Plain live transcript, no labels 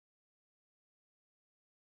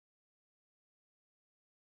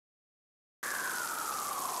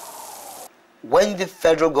When the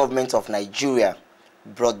federal government of Nigeria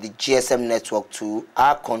brought the GSM network to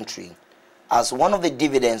our country as one of the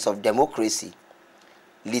dividends of democracy,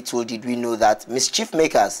 little did we know that mischief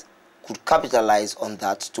makers could capitalize on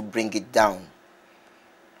that to bring it down.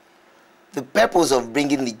 The purpose of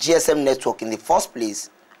bringing the GSM network in the first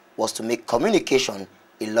place was to make communication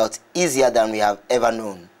a lot easier than we have ever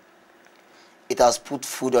known. It has put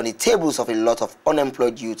food on the tables of a lot of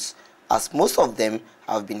unemployed youths, as most of them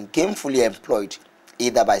have been gainfully employed,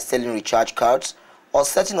 either by selling recharge cards or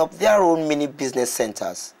setting up their own mini business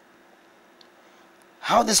centers.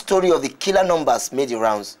 How the story of the killer numbers made the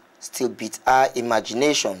rounds still beat our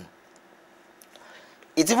imagination.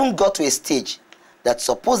 It even got to a stage that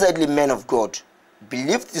supposedly men of God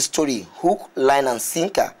believed the story hook, line and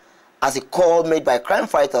sinker, as a call made by crime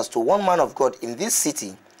fighters to one man of God in this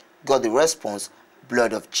city got the response,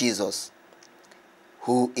 blood of Jesus.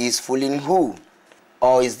 Who is fooling who?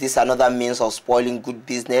 Or is this another means of spoiling good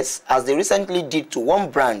business, as they recently did to one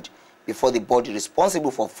brand before the body responsible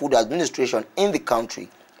for food administration in the country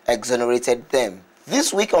exonerated them?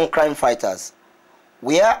 This week on Crime Fighters,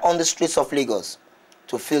 we are on the streets of Lagos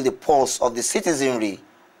to feel the pulse of the citizenry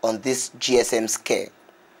on this GSM scare.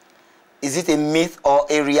 Is it a myth or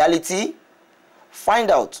a reality? Find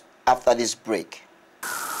out after this break.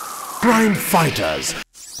 Crime Fighters,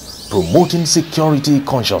 promoting security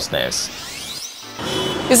consciousness.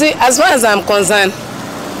 You see, as far as I'm concerned,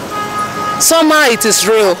 somehow it is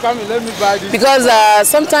real. Because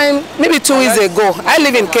sometime, maybe 2 weeks ago, I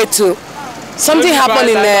live in K2. Something happened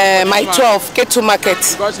in my 12 K2 market.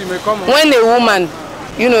 When a woman,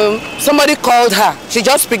 somebody called her, she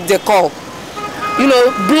just picked the call.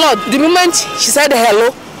 Blood, the moment she said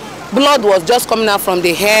hello, blood was just coming out from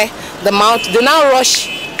the hair, the mouth. They now rush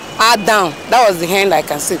her down. That was the hand I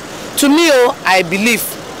can see. To me, I believe.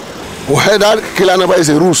 Well, that killer number is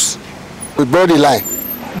a ruse with body line.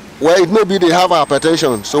 Well, it may be they have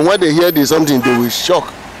hypertension, so when they hear there's something, they will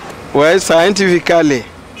shock. Well, scientifically,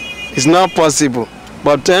 it's not possible.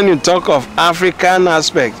 But when you talk of African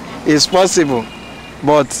aspect, it's possible.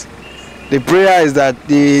 But the prayer is that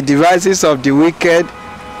the devices of the wicked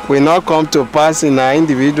will not come to pass in our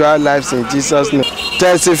individual lives in Jesus' name.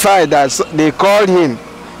 Testify that they called her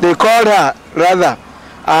rather,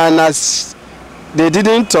 and as they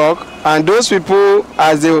didn't talk, and those people,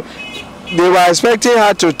 as they were expecting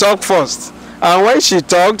her to talk first, and when she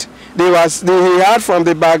talked, he heard from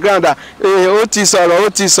the background that Oti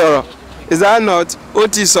Soro. Is that not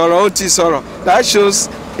Oti Soro? That shows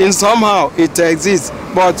in somehow it exists,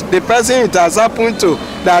 but the person it has happened to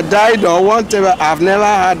that died or whatever, I've never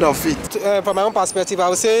heard of it. From my own perspective, I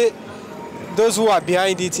would say those who are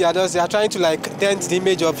behind it, they are trying to dent the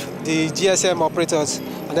image of the GSM operators,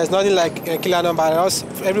 and there's nothing like a killer number.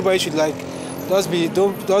 Everybody should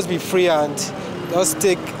just be free and just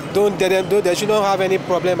take. They should not have any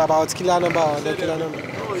problem about killer number or no killer number.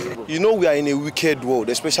 We are in a wicked world,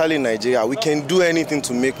 especially in Nigeria. We can do anything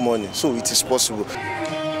to make money, so it is possible.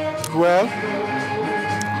 Well,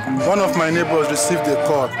 one of my neighbors received a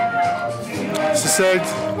call. She said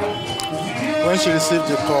when she received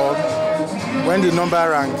the call, when the number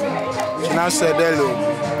rang, she now said hello.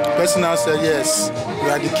 The person now said yes, we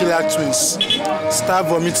are the killer twins. Start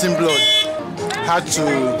vomiting blood. Had to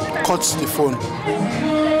cut the phone.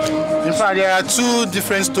 In fact, there are two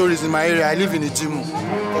different stories in my area. I live in Ijimu.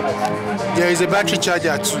 There is a battery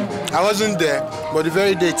charger too. I wasn't there, but the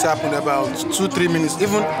very day it happened, about 2-3 minutes.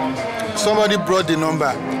 Even somebody brought the number.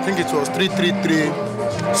 I think it was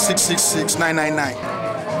 333-666-999.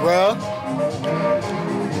 Well,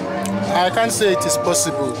 I can't say it is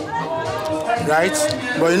possible, right?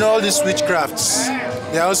 But all these witchcrafts,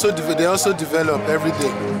 they also develop every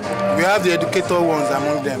day. We have the educated ones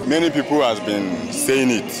among them. Many people have been saying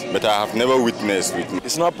it, but I have never witnessed it.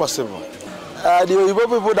 It's not possible. The Igbo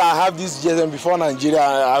people that have this GSM before Nigeria,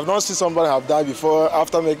 I have not seen somebody have died before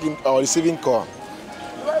after making or receiving call.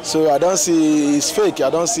 So I don't see it's fake. I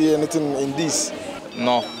don't see anything in this.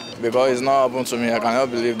 No, because it's not happened to me. I cannot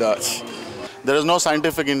believe that. There is no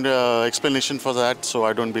scientific explanation for that, so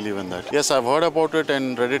I don't believe in that. Yes, I've heard about it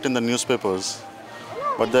and read it in the newspapers,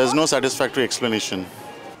 but there is no satisfactory explanation.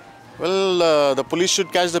 Well, the police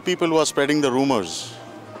should catch the people who are spreading the rumors.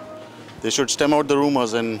 They should stem out the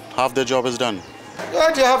rumors and half their job is done.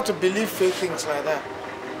 Why do you have to believe fake things like that?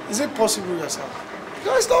 Is it possible yourself?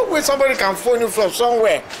 There's no way somebody can phone you from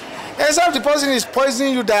somewhere. Except the person is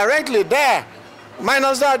poisoning you directly there.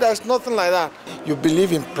 Minus that, there's nothing like that. You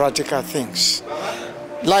believe in practical things.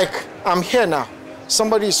 Like, I'm here now.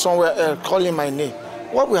 Somebody is somewhere calling my name.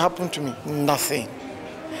 What will happen to me? Nothing.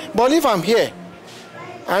 But if I'm here,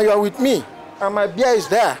 and you are with me, and my beer is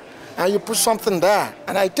there, and you put something there,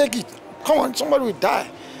 and I take it. Come on, somebody will die.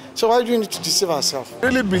 So why do you need to deceive ourselves? I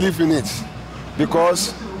really believe in it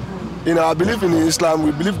because in our belief in Islam,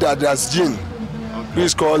 we believe that there's jinn, which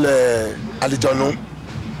is called Alijanu.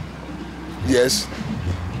 Yes,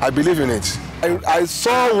 I believe in it. I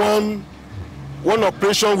saw one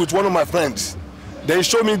operation with one of my friends. They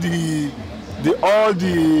showed me all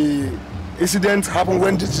the incidents happened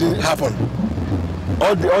when this thing happened.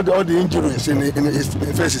 All the injuries in his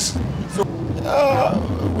faces. So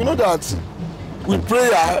we know that with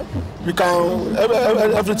prayer we can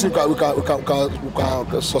everything we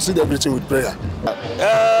can succeed everything with prayer.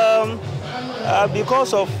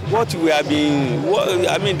 Because of what we have been,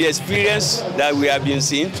 the experience that we have been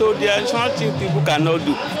seeing, so there is something people cannot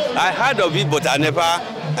do. I heard of it, but I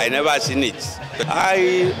never seen it.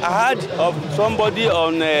 I heard of somebody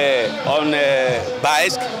on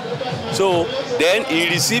bicycle, so then he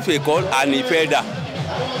received a call and he fell down.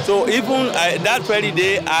 So even that very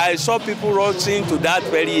day, I saw people rushing to that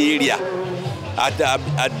very area at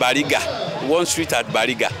Bariga, one street at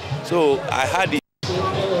Bariga. So I heard it,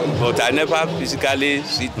 but I never physically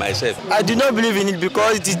see it myself. I do not believe in it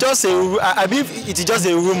because it is just I believe it is just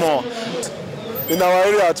a rumor. In our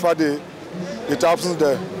area at Fade, it happens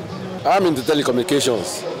there. I'm into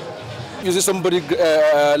telecommunications. You see somebody,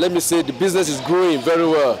 let me say, the business is growing very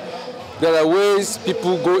well. There are ways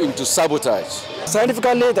people go into sabotage.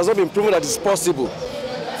 Scientifically, it has not been proven that it's possible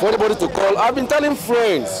for anybody to call. I've been telling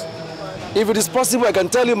friends, if it is possible, I can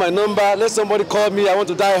tell you my number, let somebody call me, I want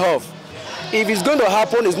to die off. If it's going to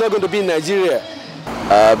happen, it's not going to be in Nigeria.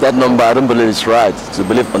 That number, I don't believe it's right to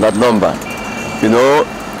believe on that number. You know,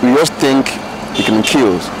 we just think it can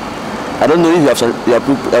kill us. I don't know if you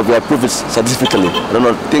have proved it scientifically. I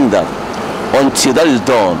don't think that. Until that is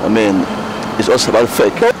done, I mean, it's also about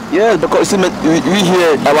fake. Yeah, because we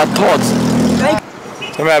hear our thoughts.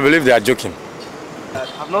 I believe they are joking.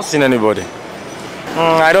 I've not seen anybody.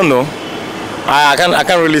 I don't know. I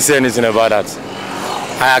can't really say anything about that.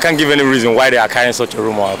 I can't give any reason why they are carrying such a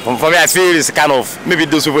rumor. For me, I feel it's kind of, maybe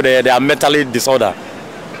those people, they are mentally disordered.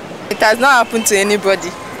 It has not happened to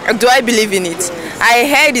anybody. Do I believe in it? I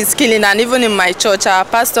heard it's killing, and even in my church, our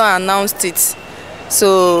pastor announced it.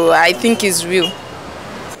 So I think it's real.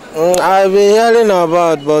 I've been hearing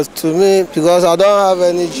about, but to me, because I don't have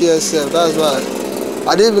any GSM, that's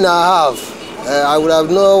why. I didn't even have. I would have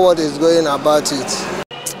known what is going about it.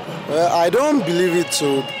 Well, I don't believe it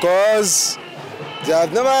too, because they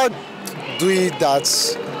have never do it that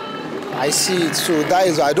I see it. So that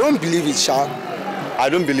is why I don't believe it, Sha. I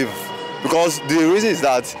don't believe. Because the reason is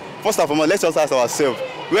that, first and foremost, let's just ask ourselves,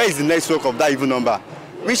 where is the network of that evil number?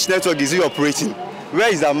 Which network is it operating?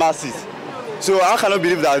 Where is the masses? So I cannot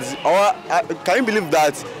believe that, or can you believe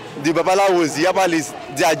that the Babalawos, the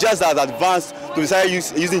Yabalis, they are just as advanced to start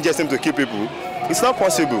using GSM to kill people? It's not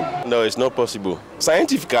possible. No, it's not possible.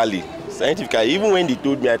 Scientifically, even when they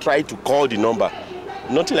told me, I tried to call the number.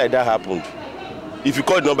 Nothing like that happened. If you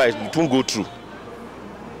call the number, it won't go through.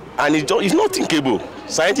 And it's not thinkable.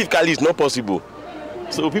 Scientifically, it's not possible.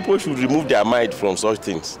 So people should remove their mind from such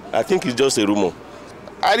things. I think it's just a rumor.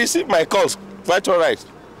 I received my calls, quite all right.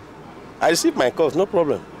 I received my calls, no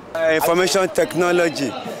problem. Information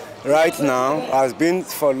technology right now has been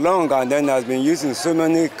for long and then has been used in so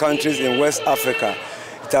many countries in West Africa.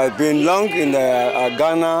 It has been long in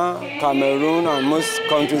Ghana, Cameroon, and most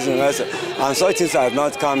countries in West Africa, and such things are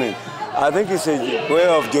not coming. I think it's a way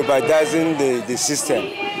of jeopardizing the system.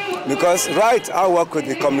 Because I work with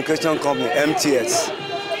the communication company, MTS.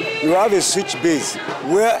 You have a switch base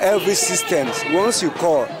where every system, once you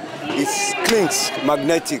call, it clinks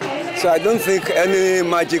magnetic. So I don't think any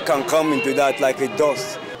magic can come into that like a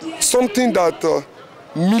dust. Something that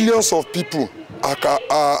millions of people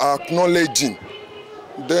are acknowledging,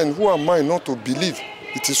 then who am I not to believe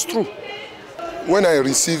it is true? When I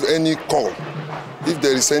receive any call, if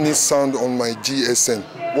there is any sound on my GSM,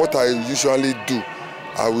 what I usually do,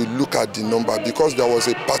 I will look at the number because there was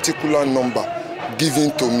a particular number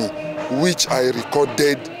given to me which I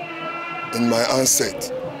recorded in my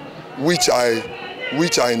handset, which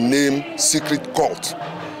I name secret cult.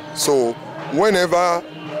 So whenever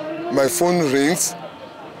my phone rings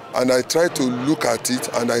and I try to look at it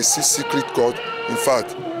and I see secret cult, in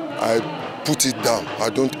fact, I put it down. I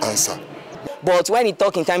don't answer. But when you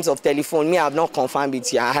talk in terms of telephone, me, I have not confirmed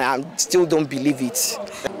it yet. I still don't believe it.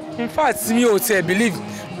 In fact, me also believe,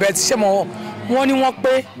 but someone won't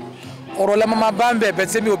pay or la mama bambe,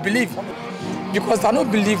 but me believe because I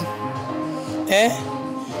don't believe.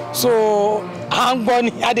 So I'm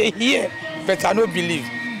going to hear, but I don't believe.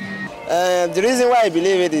 The reason why I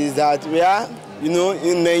believe it is that we are,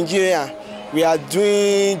 in Nigeria, we are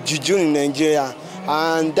doing juju in Nigeria,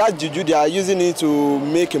 and that juju they are using it to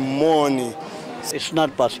make money. It's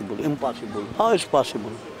not possible, impossible. How is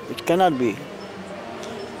possible? It cannot be.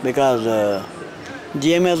 Because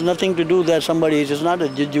GM has nothing to do that somebody, it is not a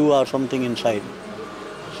juju or something inside.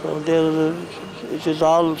 So it is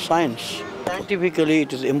all science. Scientifically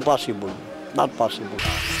it is impossible, not possible.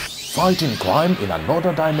 Fighting crime in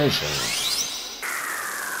another dimension.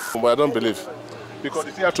 But I don't believe. Because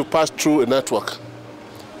it has to pass through a network.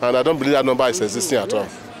 And I don't believe that number is existing at all.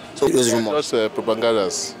 So it's just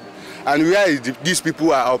propagandas. And where these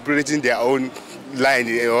people are operating their own line,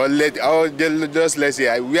 or let's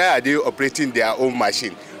say, where are they operating their own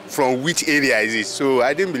machine? From which area is it? So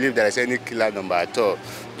I didn't believe there is any killer number at all.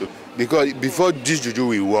 Because before this juju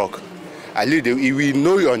will work, at least he will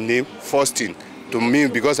know your name first thing to me,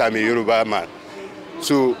 because I'm a Yoruba man.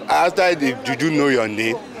 So after the juju know your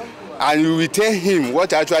name, and you will tell him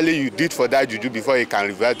what actually you did for that juju before he can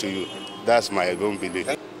revert to you. That's my own belief.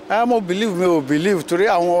 I don't believe. Today,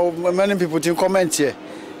 many people think comment here.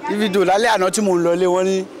 If you do, lálẹ́ àná tí mo lọ lé wọn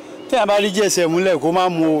ní tí a bá rí GSM múlẹ̀ kó má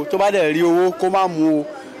mú o, tó bá dẹ̀ rí owó kó má mú o.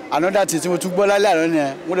 Another thing tí mo tún gbọ́ lálẹ́ àná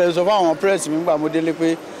nìyẹn. Mo dẹ̀ sọ fún àwọn press mi nígbà mo délé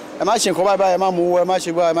pé ẹ má ṣe nǹkan báyìí, ẹ má mú owó, ẹ má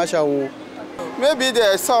ṣe gbọ́, ẹ má ṣàwo. Maybe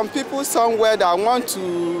there are some people somewhere that want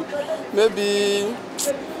to maybe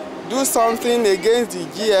do something against the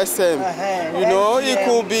GSM. You know, it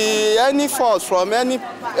could be any force from any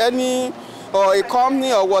or a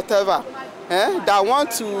company or whatever that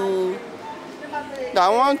want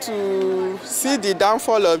to see the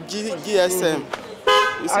downfall of GSM.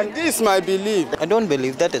 And this is my belief. I don't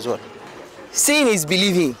believe that as well. Seeing is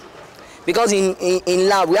believing. Because in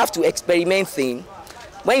lab, we have to experiment things.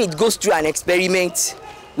 When it goes through an experiment,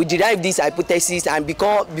 we derive this hypothesis and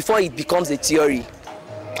before it becomes a theory.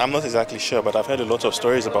 I'm not exactly sure, but I've heard a lot of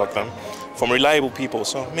stories about them from reliable people,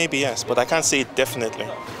 so maybe yes, but I can't say it definitely.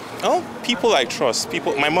 Oh, people I trust,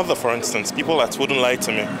 my mother for instance, people that wouldn't lie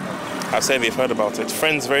to me. I've said they've heard about it.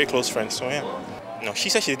 Friends, very close friends, so yeah. No, she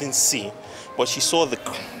said she didn't see, but she saw the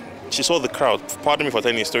crowd. Pardon me for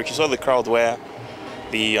telling you a story. She saw the crowd where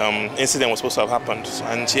the incident was supposed to have happened,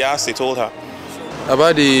 and she asked, they told her.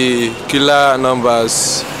 About the killer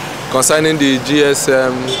numbers concerning the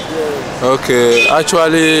GSM, okay,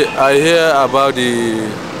 actually I hear about the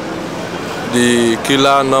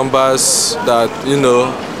killer numbers that, you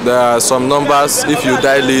know, there are some numbers, if you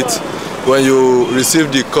dial it, when you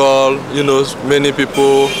receive the call, you know, many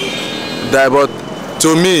people die. But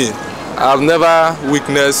to me, I've never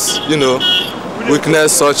witnessed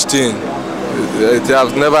such thing. It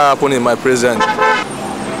has never happened in my present.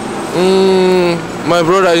 My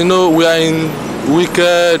brother, you know, we are in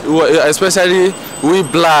wicked, especially we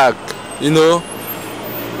black, you know.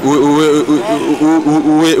 We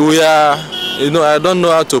are, you know, I don't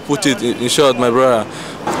know how to put it in short, my brother.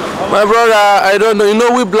 My brother, I don't know, you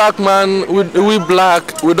know, we black man, we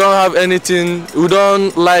black, we don't have anything, we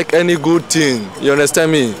don't like any good thing, you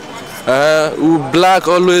understand me? We black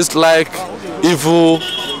always like evil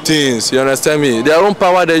things, you understand me? Their own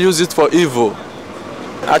power, they use it for evil.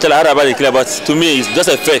 Actually, I heard about the killer, but to me, it's just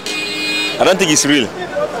a fake. I don't think it's real.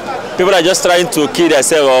 People are just trying to kill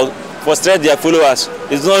themselves or frustrate their followers.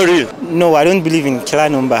 It's not real. No, I don't believe in killer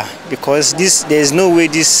number because there's no way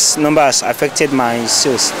this number has affected my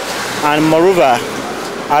sales. And moreover,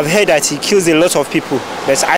 I've heard that he kills a lot of people. But